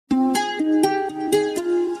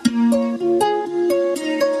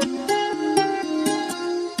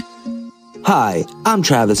Hi, I'm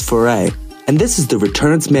Travis Foray, and this is the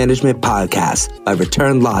Returns Management Podcast by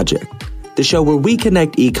ReturnAlytics, the show where we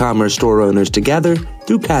connect e-commerce store owners together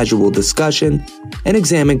through casual discussion and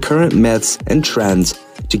examine current myths and trends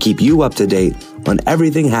to keep you up to date on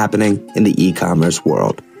everything happening in the e-commerce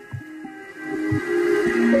world.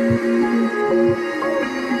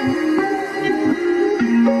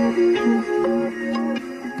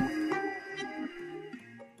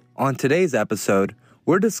 On today's episode,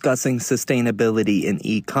 we're discussing sustainability in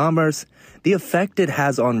e-commerce, the effect it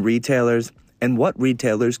has on retailers, and what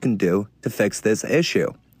retailers can do to fix this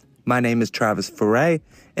issue. My name is Travis Foray,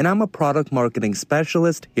 and I'm a product marketing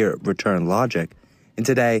specialist here at ReturnAlytics. And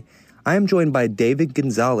today, I am joined by David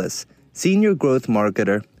Gonzalez, Senior Growth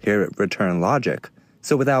Marketer here at ReturnAlytics.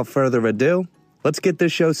 So without further ado, let's get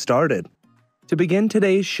this show started. To begin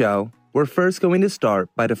today's show, we're first going to start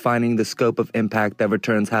by defining the scope of impact that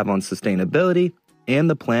returns have on sustainability and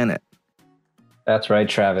the planet. That's right,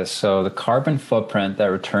 Travis. So the carbon footprint that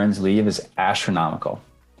returns leave is astronomical.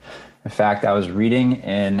 In fact, I was reading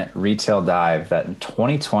in Retail Dive that in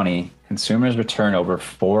 2020, consumers returned over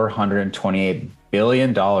 $428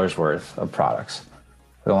 billion worth of products,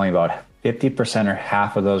 with only about 50% or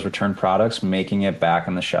half of those returned products making it back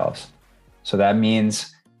on the shelves. So that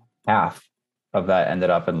means half of that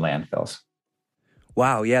ended up in landfills.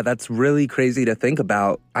 Wow, yeah, that's really crazy to think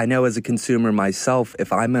about. I know as a consumer myself,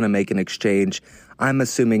 if I'm going to make an exchange, I'm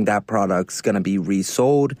assuming that product's going to be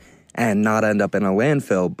resold and not end up in a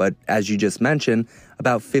landfill. But as you just mentioned,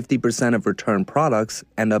 about 50% of returned products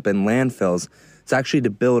end up in landfills. So actually, to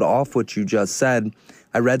build off what you just said,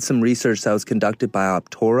 I read some research that was conducted by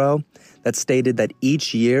Optoro that stated that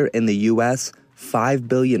each year in the U.S., 5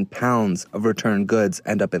 billion pounds of returned goods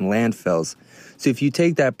end up in landfills. So if you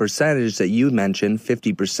take that percentage that you mentioned,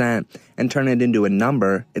 50%, and turn it into a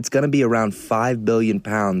number, it's going to be around 5 billion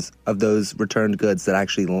pounds of those returned goods that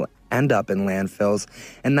actually end up in landfills.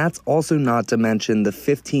 And that's also not to mention the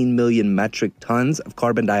 15 million metric tons of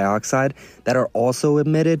carbon dioxide that are also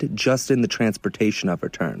emitted just in the transportation of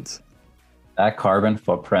returns. That carbon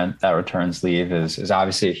footprint that returns leave is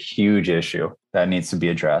obviously a huge issue that needs to be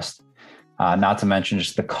addressed. Not to mention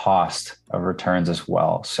just the cost of returns as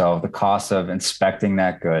well. So the cost of inspecting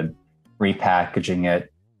that good, repackaging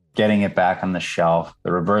it, getting it back on the shelf,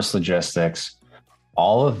 the reverse logistics,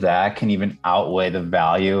 all of that can even outweigh the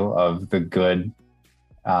value of the good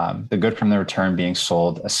from the return being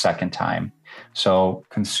sold a second time. So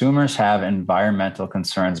consumers have environmental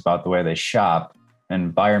concerns about the way they shop,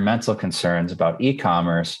 environmental concerns about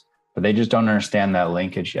e-commerce, but they just don't understand that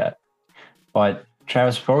linkage yet. But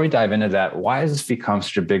Travis, before we dive into that, why has this become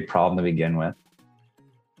such a big problem to begin with?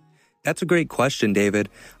 That's a great question, David.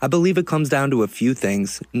 I believe it comes down to a few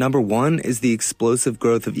things. Number one is the explosive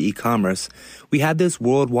growth of e-commerce. We had this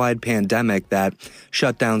worldwide pandemic that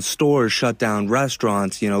shut down stores, shut down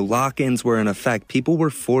restaurants, lock-ins were in effect. People were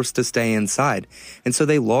forced to stay inside. And so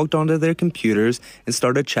they logged onto their computers and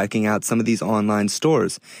started checking out some of these online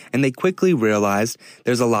stores. And they quickly realized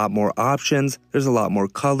there's a lot more options, there's a lot more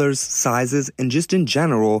colors, sizes, and just in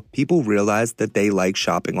general, people realized that they like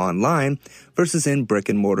shopping online versus in brick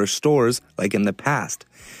and mortar stores like in the past.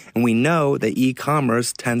 And we know that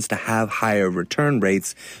e-commerce tends to have higher return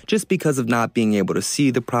rates just because of not being able to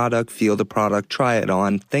see the product, feel the product, try it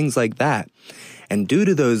on, things like that. And due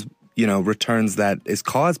to those returns that is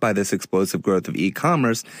caused by this explosive growth of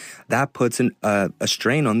e-commerce, that puts a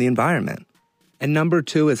strain on the environment. And number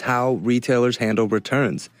two is how retailers handle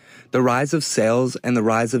returns. The rise of sales and the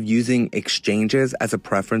rise of using exchanges as a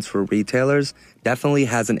preference for retailers definitely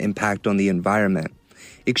has an impact on the environment.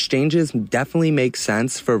 Exchanges definitely make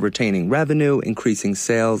sense for retaining revenue, increasing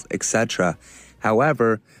sales, etc.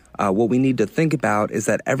 However, what we need to think about is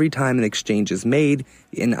that every time an exchange is made,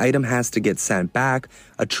 an item has to get sent back,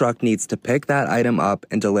 a truck needs to pick that item up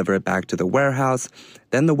and deliver it back to the warehouse,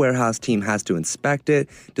 then the warehouse team has to inspect it,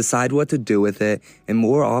 decide what to do with it, and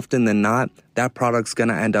more often than not, that product's going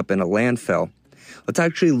to end up in a landfill. Let's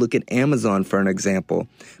actually look at Amazon for an example.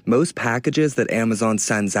 Most packages that Amazon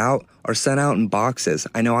sends out are sent out in boxes.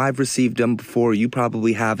 I know I've received them before, you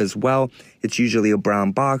probably have as well. It's usually a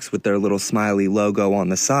brown box with their little smiley logo on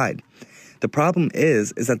the side. The problem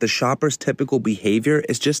is that the shopper's typical behavior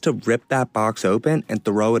is just to rip that box open and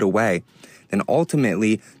throw it away. And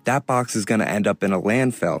ultimately, that box is going to end up in a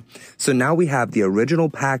landfill. So now we have the original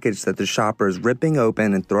package that the shopper is ripping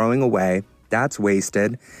open and throwing away. That's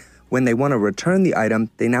wasted. When they want to return the item,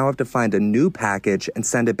 they now have to find a new package and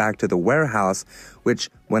send it back to the warehouse, which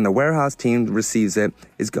when the warehouse team receives it,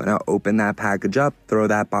 is going to open that package up, throw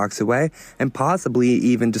that box away, and possibly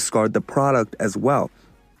even discard the product as well.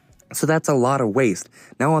 So that's a lot of waste.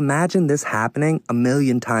 Now imagine this happening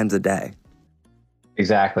 1,000,000 times a day.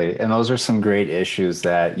 Exactly. And those are some great issues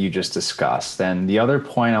that you just discussed. And the other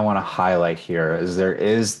point I want to highlight here is there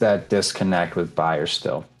is that disconnect with buyers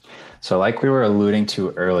still. So like we were alluding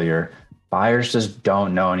to earlier, buyers just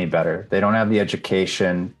don't know any better. They don't have the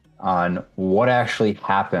education on what actually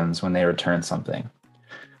happens when they return something.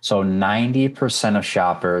 So 90% of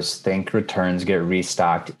shoppers think returns get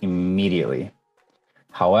restocked immediately.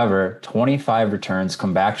 However, 25 returns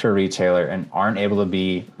come back to a retailer and aren't able to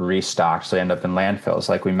be restocked, so they end up in landfills,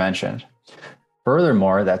 like we mentioned.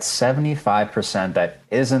 Furthermore, that 75% that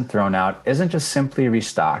isn't thrown out isn't just simply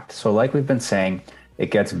restocked. So like we've been saying,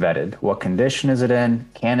 it gets vetted. What condition is it in?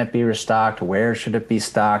 Can it be restocked? Where should it be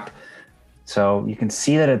stocked? So you can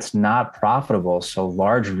see that it's not profitable. So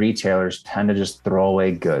large retailers tend to just throw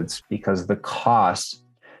away goods because the cost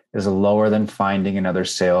is lower than finding another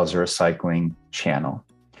sales or recycling channel.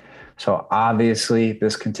 So obviously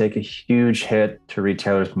this can take a huge hit to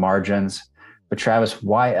retailers' margins. But Travis,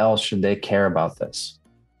 why else should they care about this?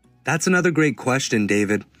 That's another great question,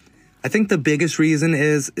 David. I think the biggest reason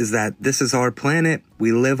is that this is our planet,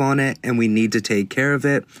 we live on it, and we need to take care of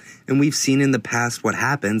it. And we've seen in the past what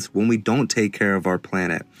happens when we don't take care of our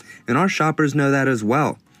planet. And our shoppers know that as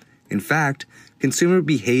well. In fact, consumer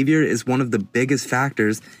behavior is one of the biggest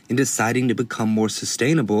factors in deciding to become more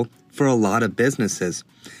sustainable for a lot of businesses.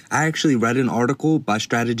 I actually read an article by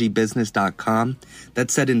strategybusiness.com that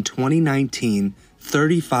said in 2019,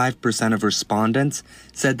 35% of respondents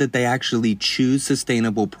said that they actually choose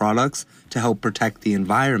sustainable products to help protect the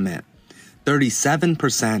environment.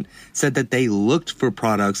 37% said that they looked for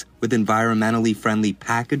products with environmentally friendly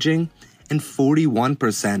packaging, and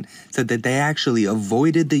 41% said that they actually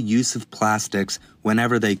avoided the use of plastics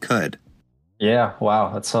whenever they could. Yeah,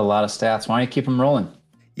 wow, that's a lot of stats. Why don't you keep them rolling?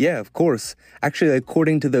 Yeah, of course. Actually,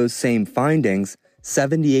 according to those same findings,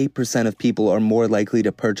 78% of people are more likely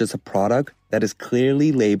to purchase a product that is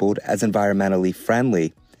clearly labeled as environmentally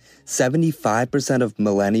friendly. 75% of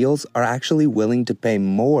millennials are actually willing to pay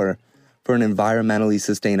more for an environmentally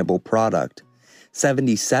sustainable product.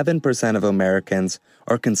 77% of Americans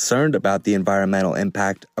are concerned about the environmental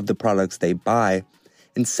impact of the products they buy,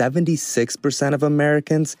 and 76% of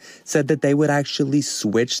Americans said that they would actually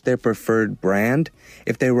switch their preferred brand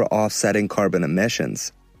if they were offsetting carbon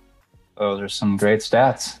emissions. Those are some great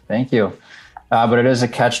stats. Thank you. But it is a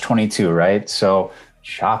catch-22, right? So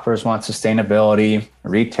shoppers want sustainability,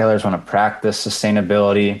 retailers want to practice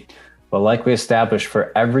sustainability. But like we established,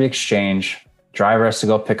 for every exchange, driver has to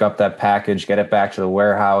go pick up that package, get it back to the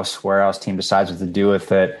warehouse team decides what to do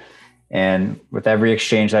with it. And with every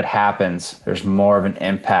exchange that happens, there's more of an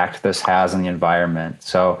impact this has on the environment.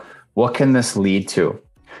 So what can this lead to?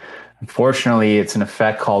 Unfortunately, it's an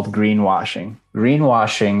effect called greenwashing.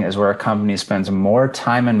 Greenwashing is where a company spends more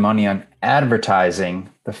time and money on advertising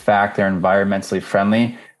the fact they're environmentally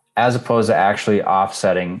friendly, as opposed to actually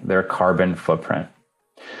offsetting their carbon footprint.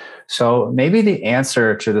 So maybe the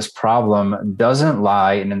answer to this problem doesn't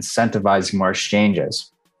lie in incentivizing more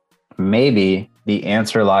exchanges. Maybe the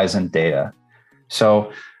answer lies in data.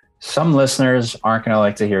 So some listeners aren't going to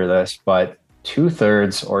like to hear this, but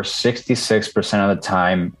 2/3 or 66% of the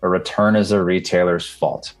time, a return is a retailer's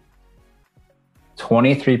fault.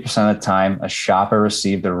 23% of the time, a shopper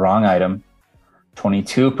received the wrong item.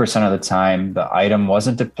 22% of the time, the item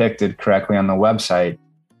wasn't depicted correctly on the website.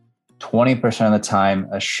 20% of the time,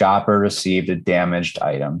 a shopper received a damaged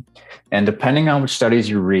item. And depending on which studies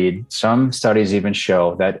you read, some studies even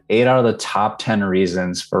show that 8 out of the top 10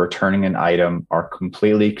 reasons for returning an item are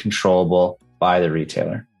completely controllable by the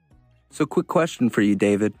retailer. So quick question for you,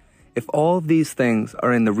 David. If all of these things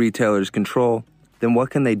are in the retailer's control, then what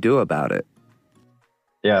can they do about it?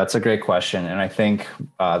 Yeah, that's a great question. And I think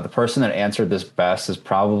the person that answered this best is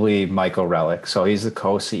probably Michael Relic. So he's the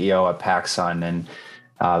co-CEO at PacSun.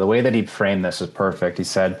 And the way that he framed this is perfect. He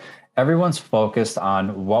said, everyone's focused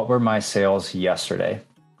on what were my sales yesterday,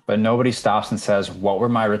 but nobody stops and says, what were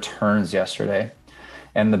my returns yesterday?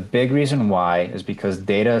 And the big reason why is because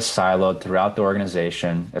data is siloed throughout the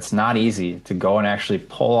organization. It's not easy to go and actually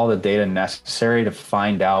pull all the data necessary to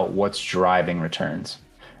find out what's driving returns.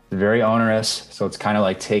 It's very onerous, so it's kind of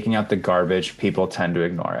like taking out the garbage. People tend to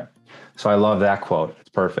ignore it. So I love that quote. It's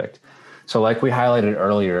perfect. So like we highlighted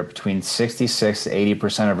earlier, between 66 to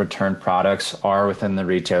 80% of returned products are within the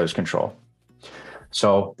retailer's control.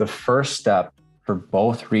 So the first step for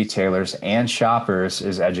both retailers and shoppers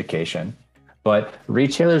is education. But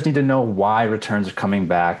retailers need to know why returns are coming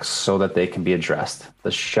back so that they can be addressed.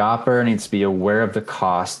 The shopper needs to be aware of the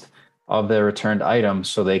cost of their returned item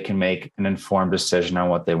so they can make an informed decision on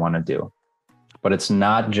what they want to do. But it's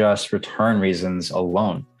not just return reasons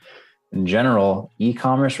alone. In general,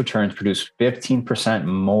 e-commerce returns produce 15%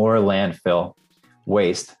 more landfill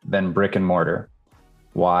waste than brick and mortar.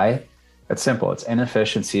 Why? It's simple. It's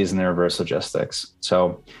inefficiencies in the reverse logistics.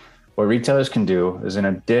 So what retailers can do is, in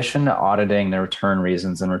addition to auditing their return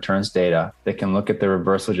reasons and returns data, they can look at their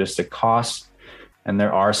reverse logistic costs. And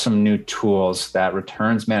there are some new tools that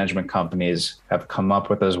returns management companies have come up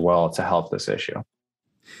with as well to help this issue.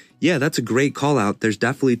 Yeah, that's a great call out. There's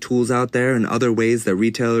definitely tools out there and other ways that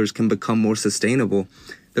retailers can become more sustainable.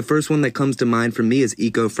 The first one that comes to mind for me is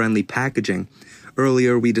eco-friendly packaging.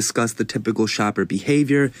 Earlier, we discussed the typical shopper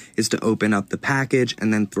behavior is to open up the package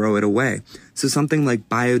and then throw it away. So something like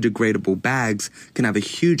biodegradable bags can have a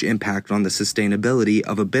huge impact on the sustainability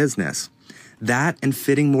of a business. That and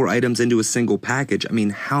fitting more items into a single package. I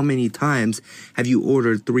mean, how many times have you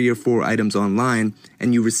ordered 3 or 4 items online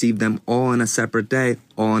and you receive them all on a separate day,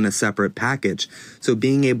 all in a separate package? So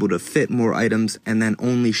being able to fit more items and then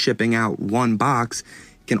only shipping out one box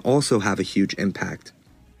can also have a huge impact.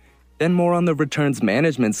 Then more on the returns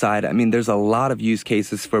management side, I mean, there's a lot of use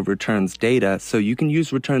cases for returns data. So you can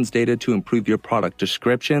use returns data to improve your product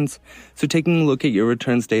descriptions. So taking a look at your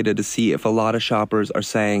returns data to see if a lot of shoppers are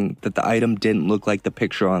saying that the item didn't look like the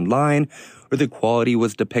picture online or the quality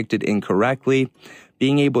was depicted incorrectly.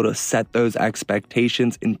 Being able to set those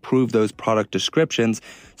expectations, improve those product descriptions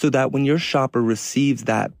so that when your shopper receives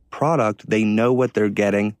that product, they know what they're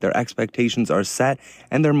getting, their expectations are set,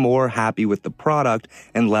 and they're more happy with the product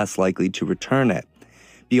and less likely to return it.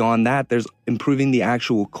 Beyond that, there's improving the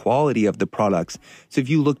actual quality of the products. So if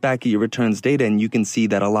you look back at your returns data and you can see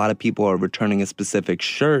that a lot of people are returning a specific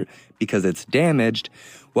shirt because it's damaged,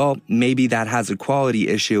 well, maybe that has a quality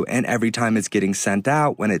issue, and every time it's getting sent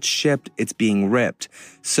out, when it's shipped, it's being ripped.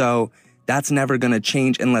 So that's never going to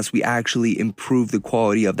change unless we actually improve the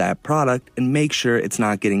quality of that product and make sure it's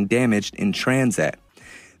not getting damaged in transit.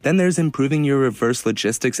 Then there's improving your reverse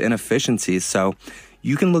logistics and efficiencies. So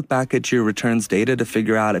you can look back at your returns data to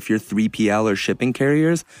figure out if your 3PL or shipping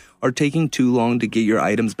carriers are taking too long to get your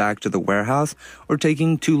items back to the warehouse or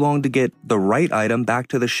taking too long to get the right item back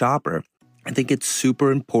to the shopper. I think it's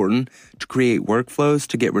super important to create workflows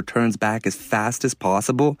to get returns back as fast as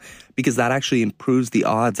possible because that actually improves the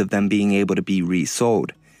odds of them being able to be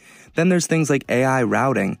resold. Then there's things like AI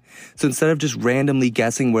routing. So instead of just randomly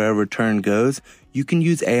guessing where a return goes, you can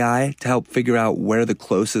use AI to help figure out where the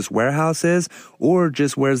closest warehouse is or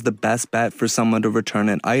just where's the best bet for someone to return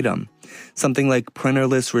an item. Something like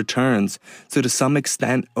printerless returns. So to some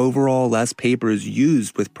extent, overall less paper is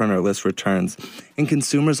used with printerless returns. And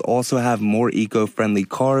consumers also have more eco-friendly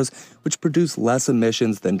cars, which produce less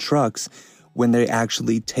emissions than trucks when they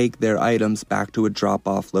actually take their items back to a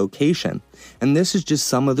drop-off location. And this is just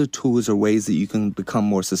some of the tools or ways that you can become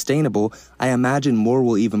more sustainable. I imagine more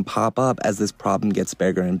will even pop up as this problem gets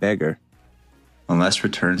bigger and bigger. Unless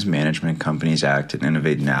returns management companies act and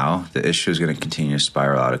innovate now, the issue is going to continue to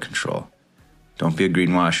spiral out of control. Don't be a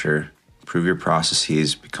greenwasher. Improve your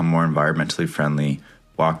processes, become more environmentally friendly,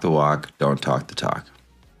 walk the walk, don't talk the talk.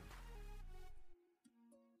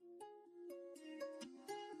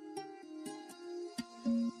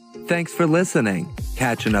 Thanks for listening.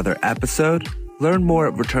 Catch another episode, learn more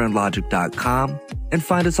at returnlogic.com, and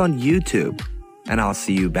find us on YouTube. And I'll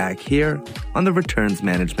see you back here on the Returns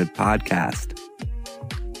Management Podcast.